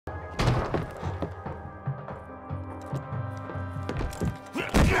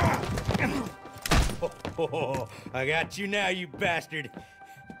Oh, I got you now, you bastard.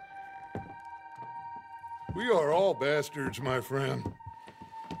 We are all bastards, my friend.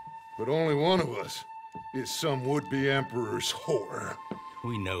 But only one of us is some would-be emperor's whore.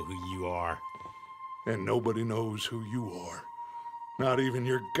 We know who you are. And nobody knows who you are. Not even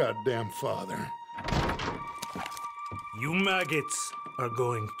your goddamn father. You maggots are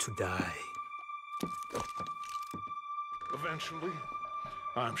going to die. Eventually,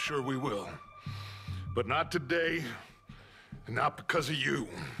 I'm sure we will. But not today, and not because of you.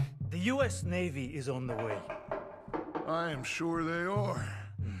 The U.S. Navy is on the way. I am sure they are.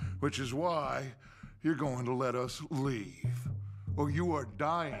 Which is why you're going to let us leave. Or you are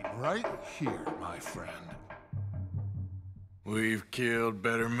dying right here, my friend. We've killed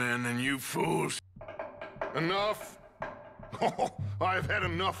better men than you fools. Enough! Oh, I've had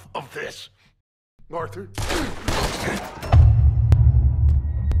enough of this. Arthur?